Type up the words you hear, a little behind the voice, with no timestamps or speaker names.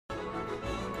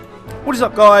What is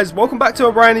up, guys? Welcome back to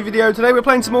a brand new video. Today we're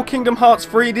playing some more Kingdom Hearts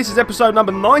 3. This is episode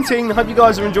number 19. I hope you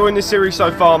guys are enjoying this series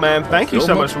so far, man. Thank you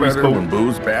so much for your support. When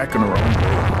Boo's back in her own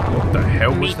world. What the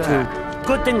hell was Me that? too.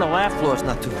 Good thing the laugh floor's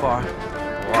not too far.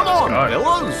 Come on,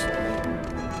 fellas.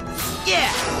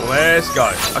 Yeah. Let's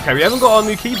go. Okay, we haven't got our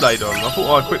new Keyblade on. I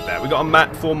thought I'd equip that. We got a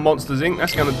map for Monsters Inc.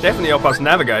 That's going to definitely help us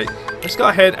navigate. Let's go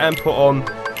ahead and put on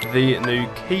the new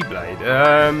Keyblade.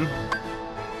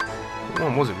 What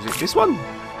one was it? Was it this one?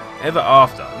 Ever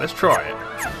After. Let's try it.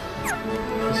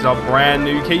 This is our brand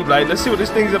new Keyblade. Let's see what this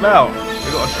thing's about.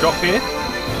 We've got a shop here.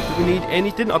 Do we need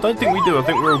anything? I don't think we do. I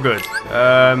think we're all good.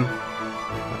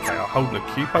 Okay, I'll hold the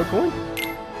Cupo coin.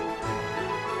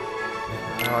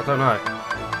 I don't know.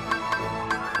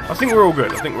 I think we're all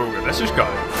good. Let's just go.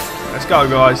 Let's go,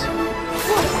 guys.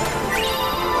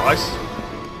 Nice.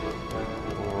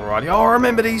 Alrighty. Oh, I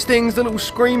remember these things, the little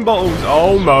screen bottles.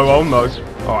 Oh no, oh no.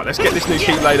 Alright, let's get this new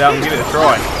Keyblade out and give it a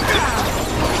try.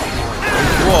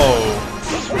 Whoa.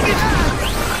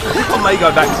 I think I may go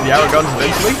back to the arrow guns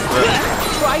eventually, but...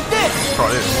 Try this! Try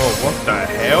this. Whoa, what the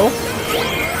hell?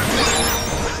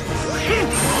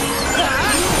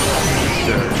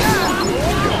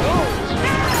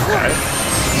 Okay.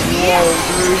 Whoa,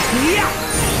 dude.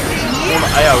 On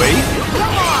AoE?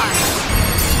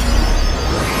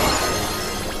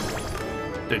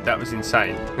 Dude, that was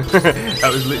insane.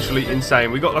 That was literally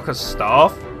insane. We got like a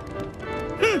staff.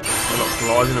 We're like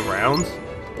gliding around.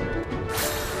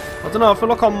 I don't know, I feel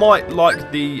like I might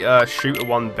like the shooter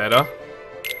one better.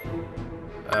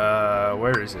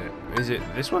 Where is it? Is it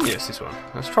this one? Yes, this one.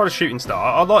 Let's try the shooting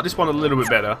star. I like this one a little bit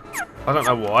better. I don't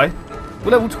know why.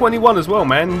 We're level 21 as well,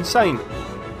 man. Insane.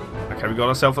 Okay, we got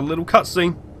ourselves a little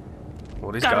cutscene.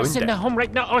 What is going down? down? Home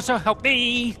right now. Oh, so help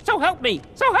me! So help me!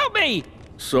 So help me!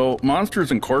 So, Monsters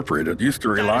Incorporated used to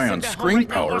rely on screen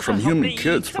power from human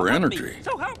kids for energy.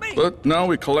 But now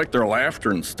we collect their laughter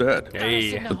instead.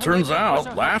 Hey. It turns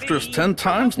out, laughter is 10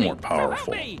 times more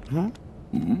powerful.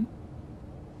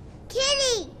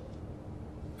 Kitty!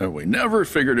 And we never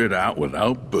figured it out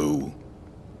without Boo.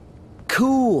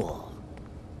 Cool.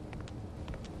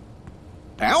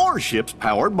 Our ship's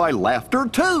powered by laughter,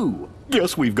 too.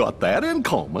 Guess we've got that in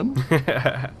common.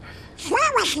 So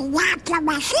was not the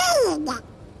machine.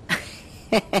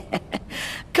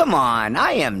 Come on,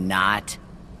 I am not.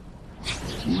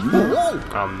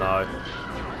 Oh no.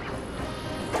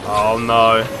 Oh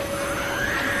no.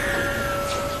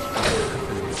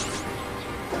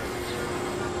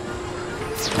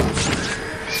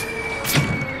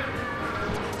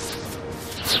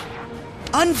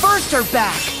 Unburst her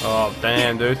back! Oh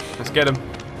damn, dude. Let's get him.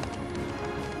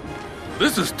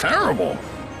 This is terrible.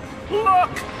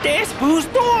 Look! There's Boo's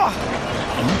door!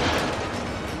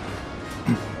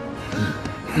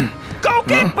 Go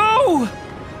get Boo!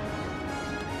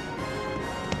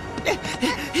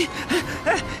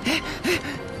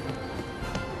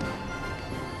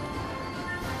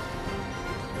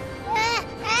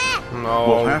 No.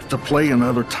 We'll have to play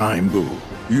another time, Boo.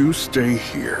 You stay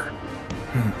here.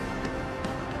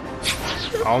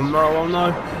 Oh no, oh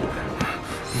no.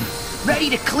 Ready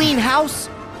to clean house?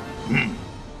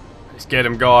 Let's get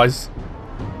him, guys.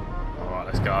 Alright,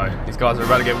 let's go. These guys are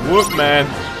about to get whooped, man.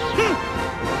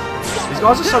 These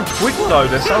guys are so quick, though.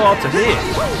 They're so hard to hit.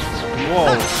 Whoa.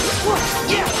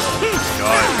 Let's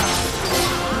go.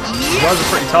 These guys are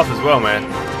pretty tough as well, man.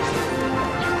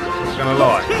 Not gonna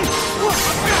lie.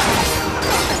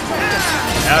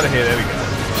 Out of here, there we go.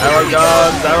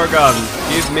 Arrow guns.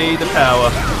 Give me the power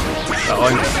that I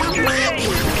need.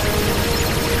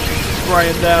 Spray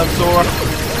it down, Sora.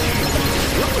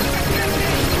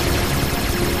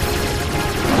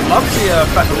 I love the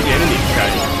fact that the enemies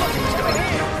change.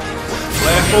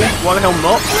 Playable, why the hell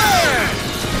not?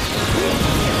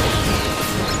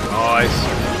 Nice.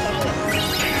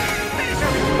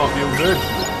 This might be all good.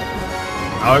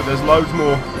 Oh, there's loads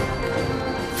more.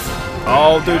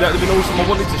 Oh, dude, that would have been awesome. I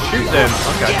wanted to shoot them.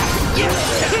 Okay.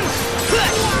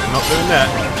 Not doing that.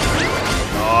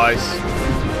 Nice.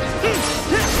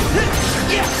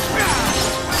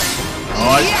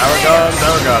 Nice. Arrow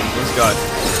guns. Let's go.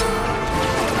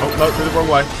 Oh, no, through the wrong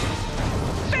way.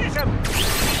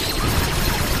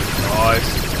 Nice.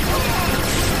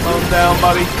 Slow him down,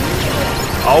 buddy.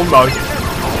 Oh, no.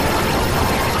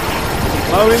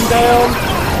 Slow him down.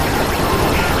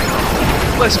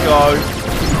 Let's go.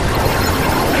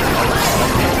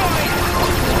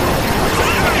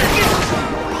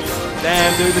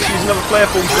 Damn, dude, let's use another flare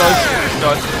force, guys.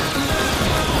 Nice.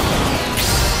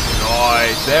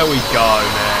 There we go,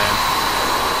 man.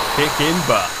 Kicking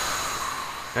butt.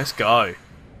 Let's go.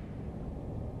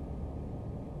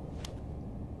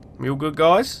 We all good,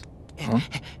 guys?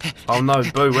 Oh no,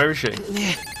 Boo, where is she?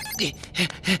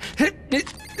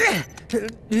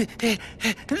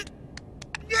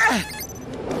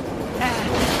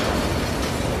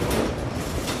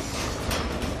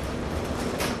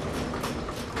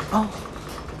 Oh.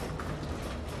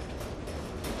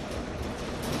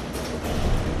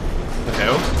 The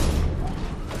hell?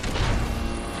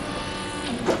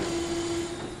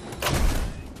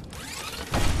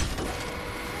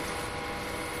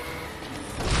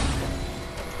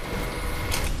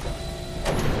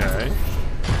 Okay.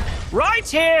 Right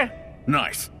here!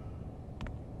 Nice.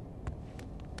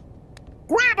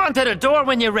 Grab onto the door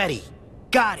when you're ready.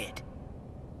 Got it.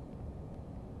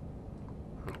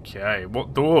 Okay,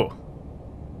 what door?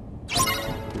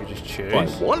 We just choose. I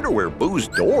wonder where Boo's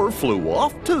door flew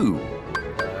off to.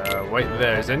 Wait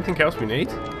there. Is there anything else we need?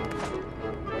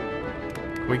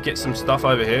 Can we get some stuff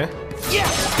over here? Yeah.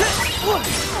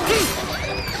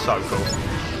 So cool.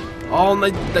 Oh,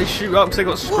 and they shoot up because they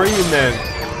got screaming then.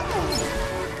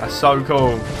 That's so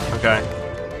cool. Okay.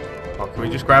 Oh, can we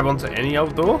just grab onto any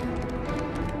old door?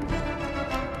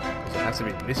 It has to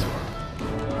be this one.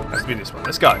 It has to be this one.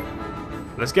 Let's go.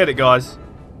 Let's get it, guys.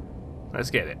 Let's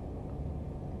get it.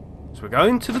 So we're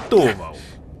going to the door vault.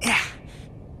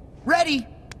 Ready.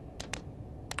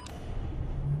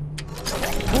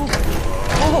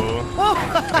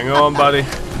 Hang on, buddy.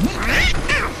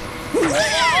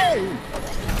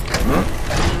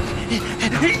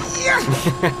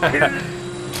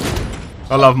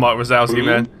 I love Mike Wazowski,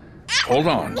 man. Hold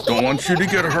on. Don't want you to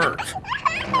get hurt.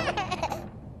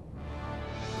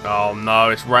 Oh no,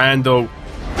 it's Randall.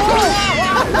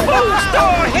 Boo's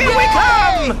door, here we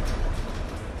come!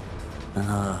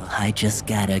 Oh, I just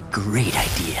got a great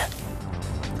idea.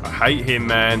 I hate him,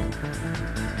 man.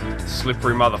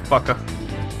 Slippery motherfucker.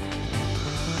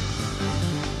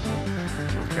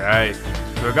 Okay,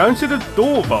 so we're going to the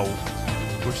door vault,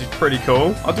 which is pretty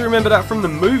cool. I do remember that from the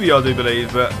movie, I do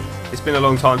believe, but it's been a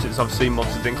long time since I've seen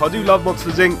Monsters Inc. I do love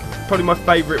Monsters Inc. Probably my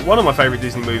favourite, one of my favourite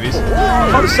Disney movies.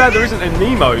 Kind of sad there isn't a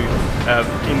Nemo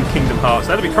in Kingdom Hearts.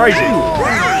 That'd be crazy.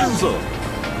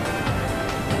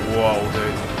 Whoa,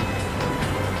 dude.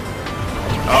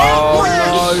 Oh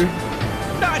no!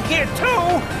 Not here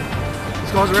too!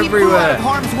 These guys are Keep Boo out everywhere. of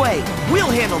harm's way. We'll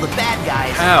handle the bad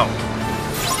guys. Ow!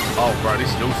 Oh, bro, this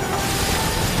is awesome.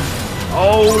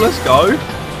 Oh, let's go.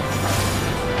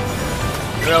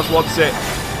 Who else wants it?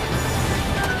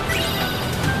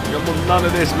 You want none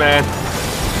of this, man.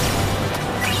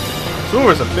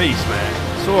 Sora's a beast, man.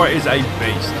 Sora is a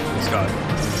beast. Let's go.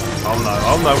 Oh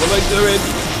no, what are they doing?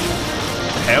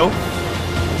 The hell?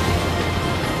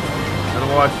 How do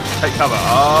I take cover?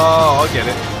 Oh, I get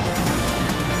it.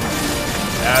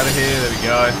 Out of here, there we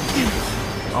go.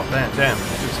 Oh, damn.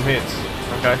 Took some hits.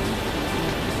 Okay.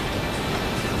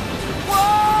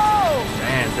 Whoa!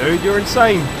 Man, dude, you're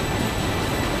insane.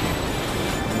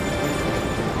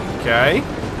 Okay.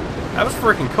 That was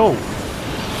freaking cool.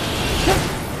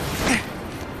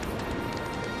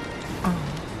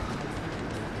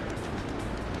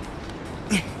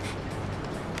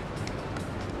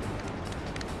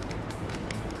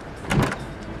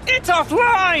 It's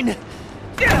offline!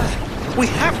 We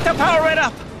have to power it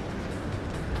up!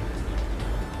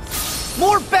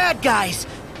 More bad guys.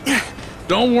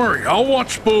 Don't worry, I'll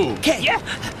watch Boo. Okay. Yeah!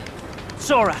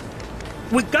 Sora,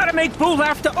 we gotta make Boo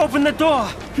have to open the door!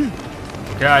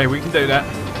 Okay, we can do that.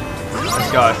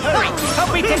 Let's go. Hurry!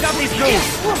 Help me take out these ghouls!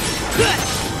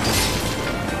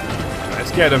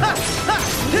 Let's get him.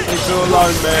 Leave him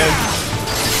alone, man.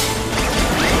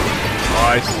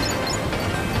 Nice.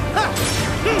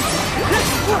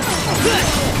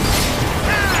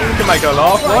 We can make her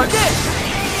laugh, right?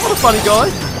 What a funny guy.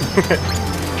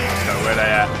 So where they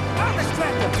at?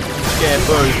 Yeah,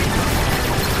 Boo.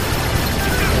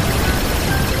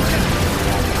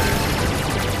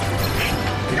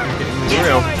 Getting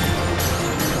real.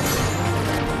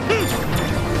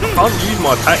 I can't use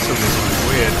my attacks on this one, it's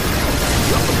weird.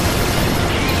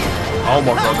 Oh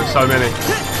my god, there's so many.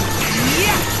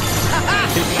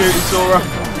 Keep shooting, Sora.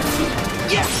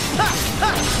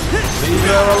 Leave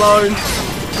her alone.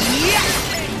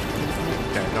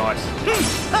 Okay, nice.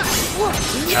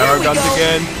 Arrow guns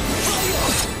again.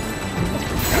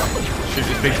 Shoot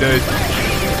this big dude.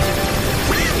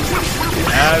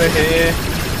 Out of here.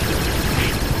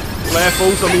 Flare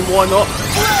falls, I mean, why not?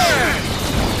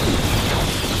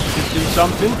 Should do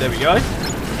something. There we go.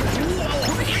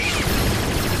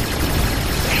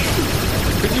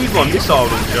 Could use my missile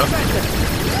launcher.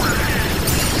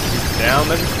 Down,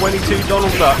 level 22,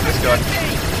 Donald Duck. Let's go.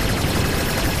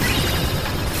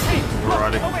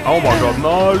 Alrighty. Oh my god,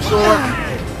 no, Sora.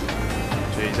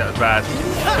 Jeez. Jeez, that was bad. We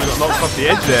got knocked off the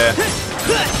edge there.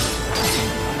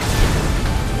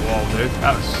 Whoa, dude,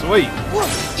 that was sweet.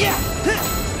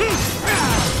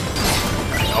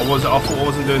 I thought I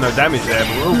wasn't doing no damage there,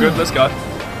 but we're all good. Let's go.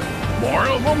 More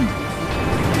of them?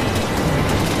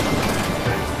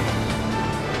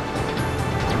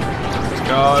 Let's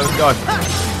go. Let's go.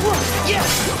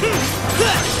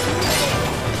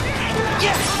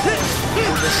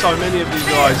 There's so many of these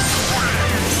guys.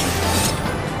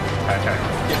 Okay,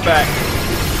 get back.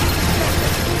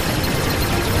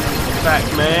 Get back,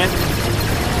 man.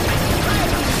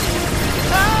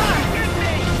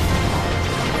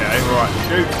 Okay, right,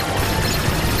 shoot.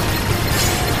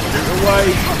 Shoot away.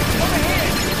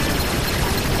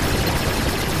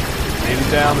 Nearly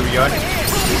down, there we go.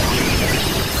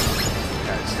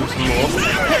 Okay, still some more.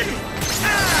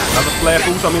 Another flare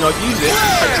pulse, I mean I'd use it.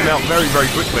 Takes him out very, very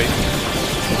quickly.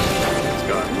 Let's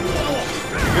go.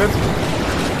 Pretty good.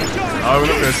 No, we're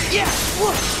not good.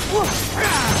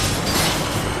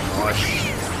 Nice.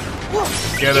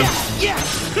 Get him.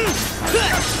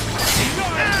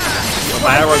 Got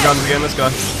my arrow guns again, let's go.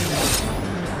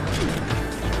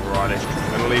 Righty. I'm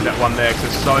going to leave that one there because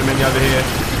there's so many over here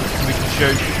we can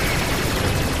shoot.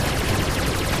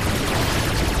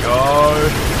 Go.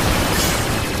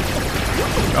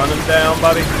 Gun him down,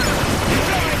 buddy.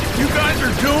 You guys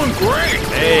are doing great.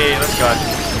 Hey, let's go.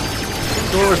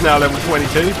 Sora's now level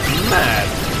 22. Mad.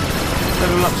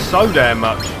 Leveling up so damn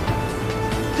much.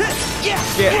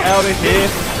 Get out of here.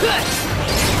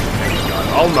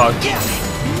 Oh no.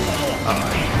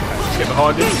 Alright. Let's get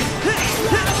behind him.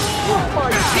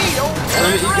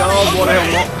 Trinity guard, what the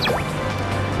hell not?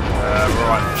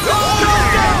 Right.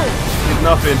 Did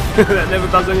nothing. That never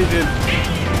does anything.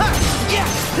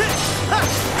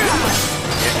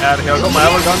 Get out of here. I got my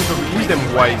arrow guns, but we use them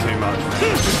way too much.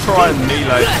 Just try and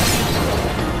melee.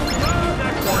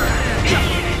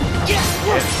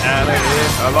 Get out of here.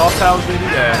 Our last tower's nearly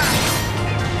there.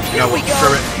 You know what?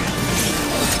 Screw it.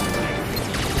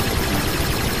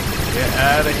 Get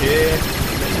out of here.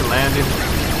 You're landing.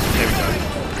 There we go.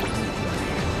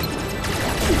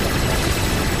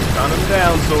 Gun him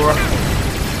down, Sora.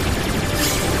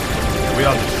 We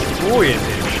are destroying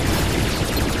him.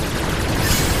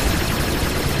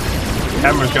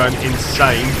 Camera's going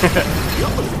insane.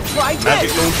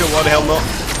 Magic launcher, why the hell not?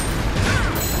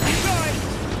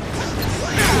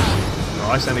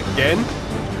 Nice, and again.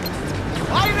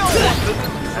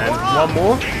 And one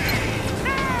more.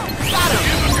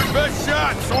 Your best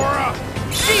shot, Sora.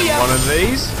 One of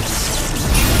these.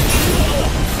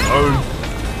 Oh.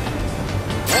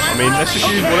 I mean, let's just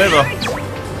use whatever.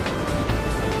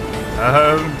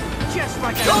 Oh.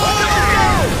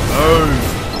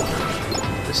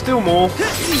 There's still more.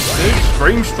 Dude,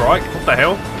 Stream Strike. What the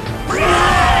hell?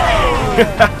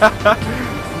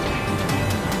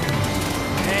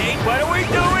 Hey, what are we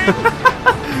doing?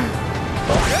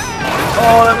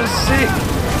 Oh, that was sick.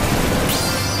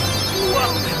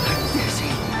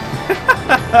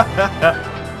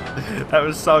 That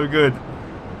was so good.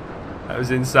 That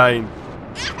was insane.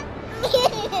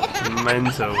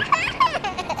 Mental.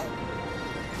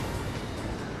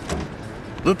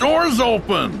 The door's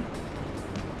open.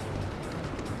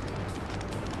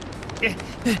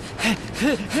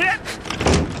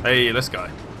 Hey, let's go.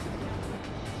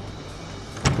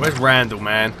 Where's Randall,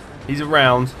 man? He's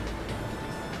around.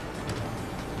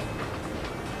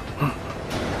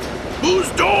 Whose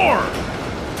door?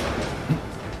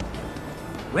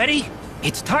 Ready?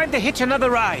 It's time to hitch another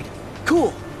ride.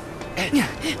 Cool.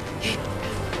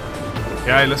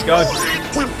 Okay, let's go.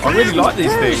 I really like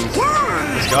these things.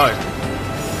 Let's go.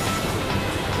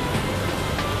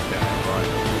 Okay, right.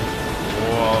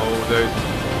 Whoa, dude.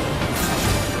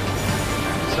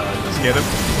 So, let's get him.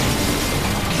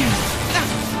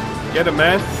 Get him,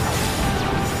 man.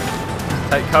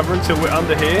 Take cover until we're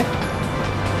under here.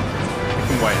 We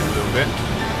can wait a little bit.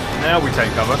 Now we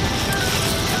take cover.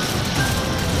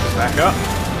 Back up.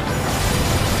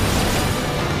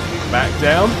 Back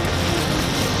down.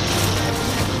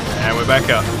 And we're back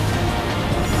up.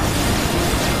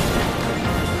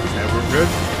 And we're good.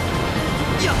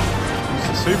 It's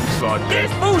a super slide there.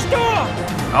 It's Boo's door!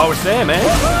 Oh, it's there, man.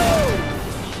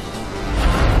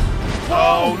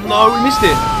 Oh no, we missed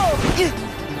it.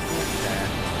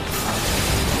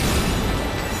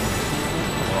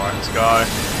 Alright, let's go.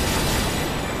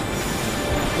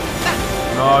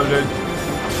 No, dude.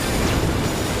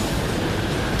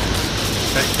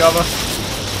 Take cover.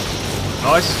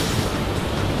 Nice.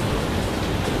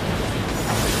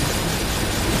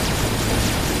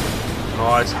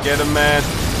 Nice, get him, man.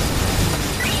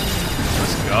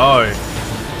 Let's go.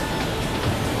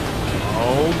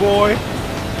 Oh boy.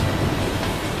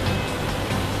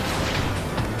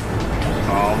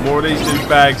 Oh, more of these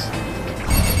douchebags.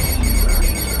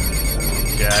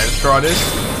 Yeah, let's try this.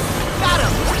 Got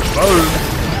him! Boom!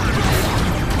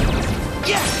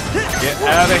 Get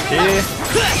out of here!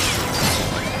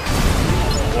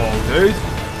 Whoa, dude!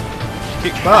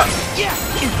 Kick butt!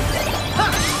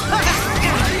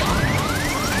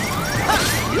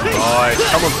 Alright,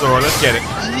 come on, Sora, let's get it.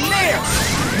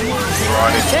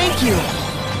 Alrighty. Thank you.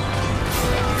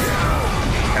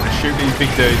 Gonna shoot these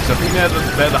big dudes. I think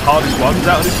they're the hardest ones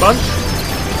out of this bunch.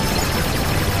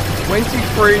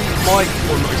 23 Mike.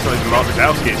 Well, not even Mark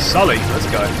Wazowski, it's Sully. Let's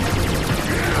go.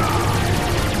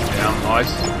 Yeah,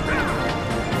 nice.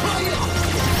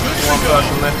 One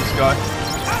person left, this guy.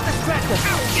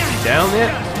 Down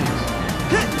there.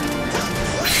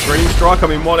 Green strike, I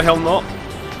mean, why the hell not?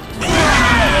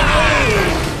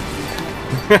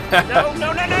 No,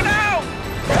 no, no, no, no!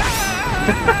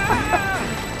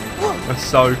 That's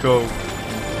so cool.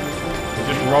 They're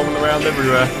just rolling around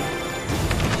everywhere.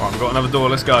 Right, I've got another door,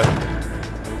 let's go.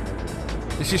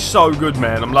 This is so good,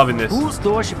 man. I'm loving this. Whose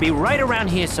door should be right around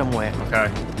here somewhere? Okay.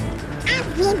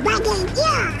 Everybody,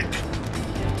 yeah.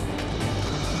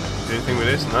 Do anything with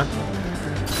this? No.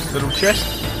 Little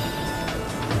chest.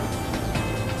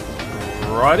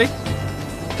 Alrighty.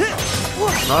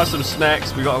 Nice, some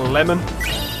snacks. We got a lemon.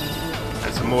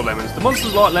 And some more lemons. The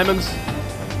monsters like lemons.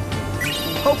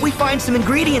 Hope we find some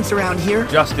ingredients around here.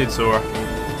 Just did, Sora.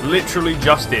 Literally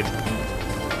just did.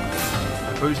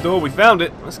 Whose door? We found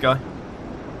it. Let's go.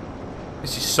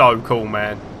 This is so cool,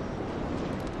 man.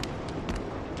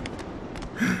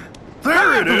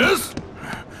 There it is!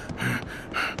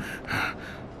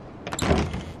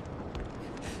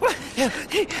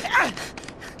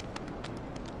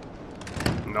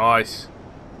 Nice.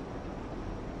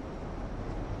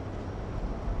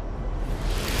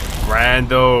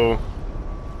 Randall.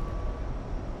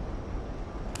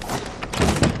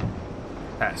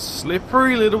 That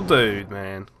slippery little dude,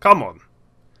 man. Come on.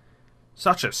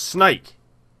 Such a snake.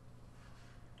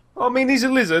 I mean, he's a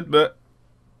lizard, but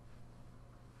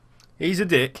he's a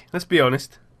dick. Let's be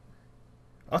honest.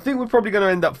 I think we're probably going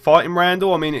to end up fighting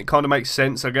Randall. I mean, it kind of makes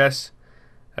sense, I guess.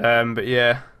 But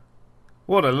yeah.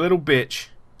 What a little bitch.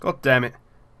 God damn it.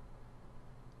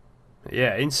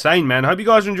 Yeah, insane, man. I hope you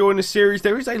guys are enjoying this series.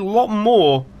 There is a lot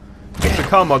more to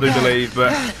come, I do believe,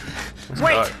 but let's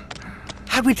Wait! go.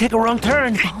 How'd we take a wrong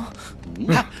turn?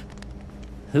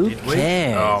 Who we?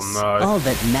 cares? Oh, no. All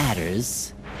that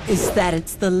matters is that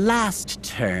it's the last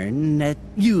turn that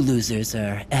you losers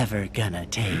are ever gonna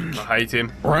take. I hate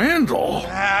him. Randall!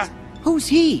 Who's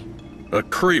he? A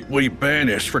creep we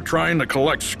banished for trying to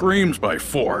collect screams by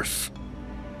force.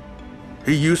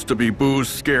 He used to be Boo's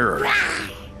scarer.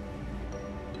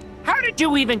 How did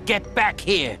you even get back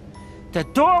here? The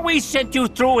door we sent you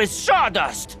through is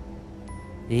sawdust!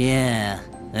 Yeah,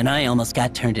 and I almost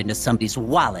got turned into somebody's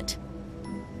wallet.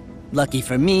 Lucky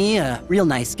for me, a real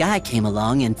nice guy came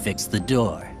along and fixed the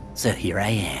door. So here I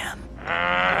am.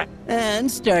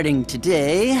 And starting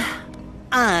today,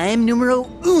 I'm numero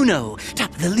uno, top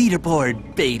of the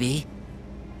leaderboard, baby.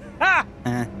 Ha!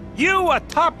 You a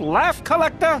top laugh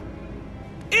collector?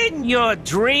 In your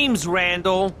dreams,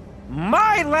 Randall.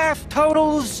 My laugh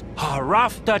totals are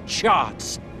off the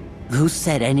charts. Who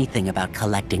said anything about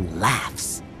collecting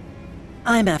laughs?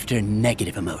 I'm after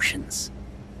negative emotions.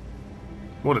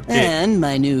 What a dick. And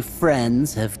my new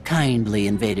friends have kindly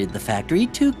invaded the factory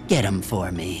to get them for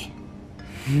me.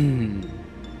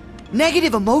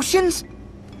 Negative emotions?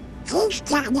 He's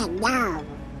gotta know.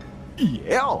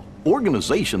 Yeah,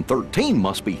 Organization 13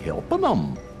 must be helping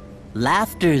them.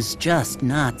 Laughter's just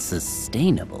not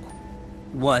sustainable.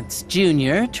 Once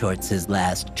Junior torts his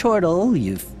last chortle,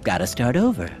 you've gotta start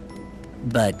over.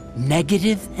 But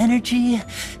negative energy,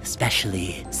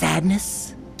 especially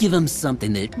sadness, give them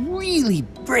something that really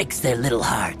breaks their little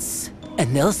hearts.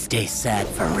 And they'll stay sad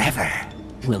forever.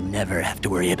 We'll never have to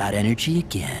worry about energy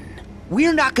again.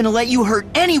 We're not gonna let you hurt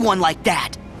anyone like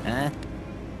that! Huh?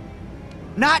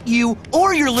 Not you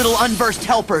or your little unversed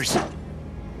helpers!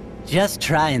 Just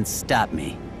try and stop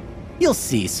me. You'll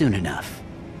see soon enough.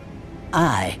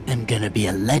 I am gonna be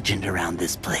a legend around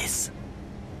this place.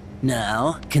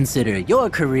 Now, consider your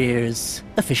careers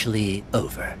officially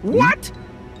over. What?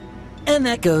 And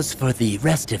that goes for the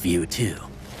rest of you, too.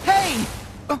 Hey!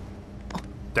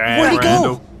 Damn, Where'd he go?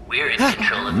 Randall. We're in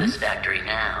control of this factory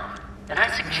now, and I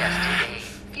suggested a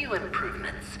few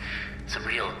improvements. Some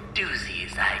real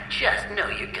doozies I just know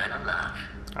you're gonna love.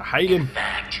 I hate him. In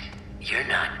fact, you're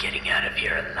not getting out of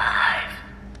here alive.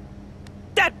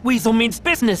 That weasel means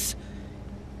business.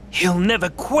 He'll never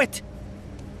quit.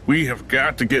 We have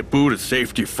got to get Boo to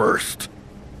safety first.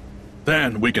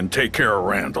 Then we can take care of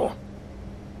Randall.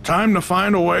 Time to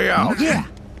find a way out. Yeah.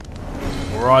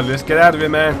 Alright, let's get out of here,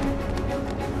 man.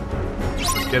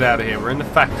 Let's get out of here. We're in the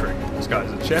factory. Let's go.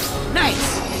 There's a chest.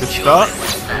 Nice. Good start.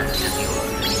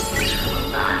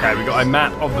 Okay, we got a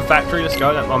map of the factory. Let's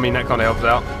go. I mean, that kind of helps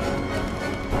out.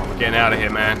 We're getting out of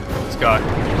here, man. Let's go.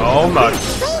 Oh, no.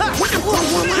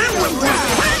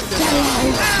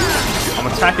 I'm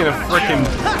attacking a freaking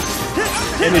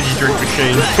energy drink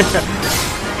machine.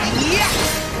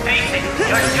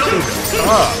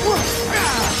 I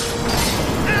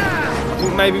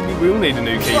think maybe we will need a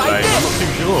new keyblade. I'm not too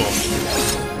sure.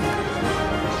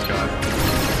 Let's go.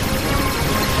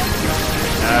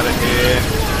 Out of here.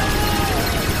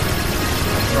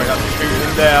 Straight up, shooting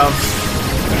them down.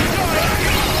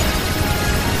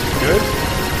 Good.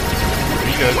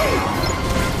 Pretty good.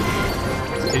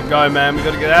 Let's keep going, man. We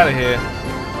got to get out of here.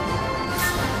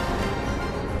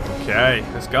 Okay,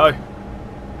 let's go.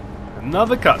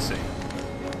 Another cutscene.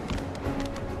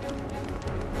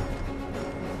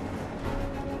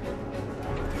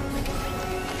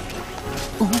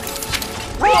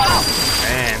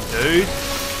 Man, dude.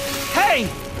 Hey!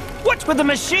 What's with the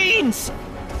machines?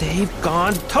 They've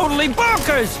gone totally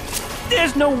bonkers!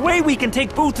 There's no way we can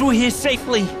take Boo through here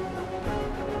safely.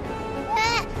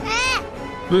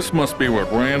 This must be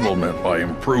what Randall meant by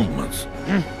improvements.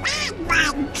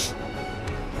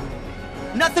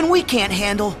 Nothing we can't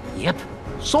handle. Yep.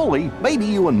 Sully, maybe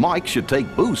you and Mike should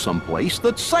take Boo someplace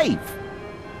that's safe.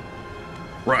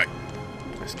 Right.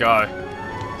 Let's go.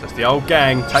 Just the old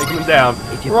gang taking them down.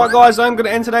 Alright guys, I'm going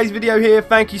to end today's video here.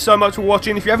 Thank you so much for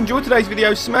watching. If you have enjoyed today's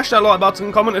video, smash that like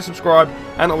button, comment and subscribe.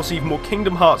 And I will see you for more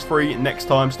Kingdom Hearts 3 next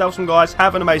time. Stay awesome guys,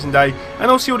 have an amazing day. And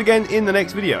I'll see you all again in the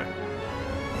next video.